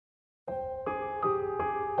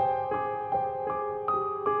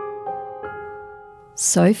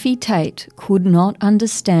Sophie Tate could not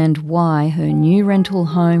understand why her new rental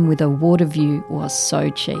home with a water view was so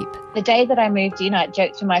cheap. The day that I moved in, I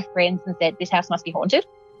joked to my friends and said, this house must be haunted.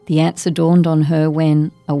 The answer dawned on her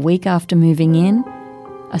when, a week after moving in,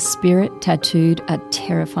 a spirit tattooed a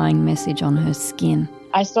terrifying message on her skin.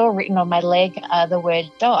 I saw written on my leg the word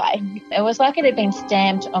die. It was like it had been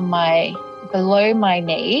stamped on below my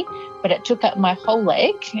knee, but it took up my whole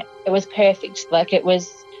leg. It was perfect. It was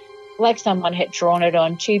like someone had drawn it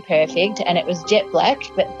on too perfect, and it was jet black,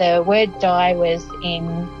 but the word die was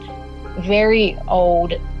in very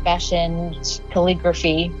old-fashioned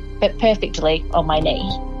calligraphy, but perfectly on my knee.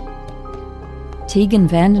 Tegan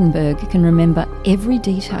Vandenberg can remember every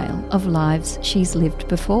detail of lives she's lived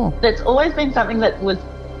before. It's always been something that was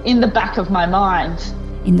in the back of my mind.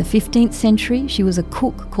 In the 15th century, she was a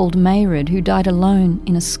cook called Mayred who died alone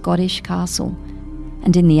in a Scottish castle.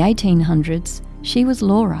 And in the 1800s, she was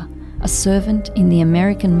Laura, a servant in the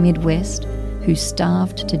American Midwest who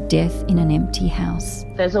starved to death in an empty house.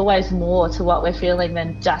 There's always more to what we're feeling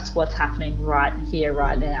than just what's happening right here,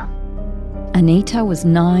 right now. Anita was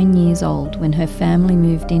 9 years old when her family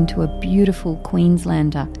moved into a beautiful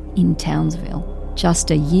Queenslander in Townsville.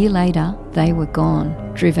 Just a year later, they were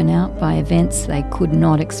gone, driven out by events they could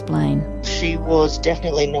not explain. She was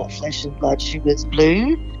definitely not flesh and blood. She was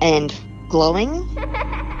blue and glowing.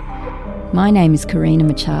 My name is Karina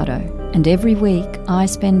Machado, and every week I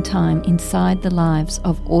spend time inside the lives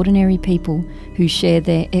of ordinary people who share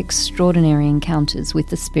their extraordinary encounters with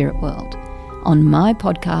the spirit world on my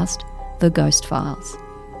podcast, The Ghost Files.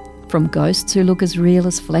 From ghosts who look as real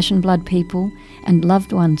as flesh and blood people and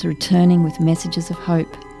loved ones returning with messages of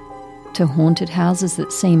hope, to haunted houses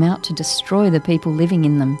that seem out to destroy the people living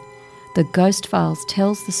in them, The Ghost Files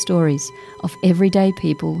tells the stories of everyday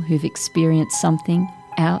people who've experienced something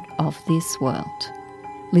out of this world.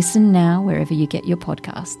 Listen now wherever you get your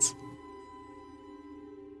podcasts.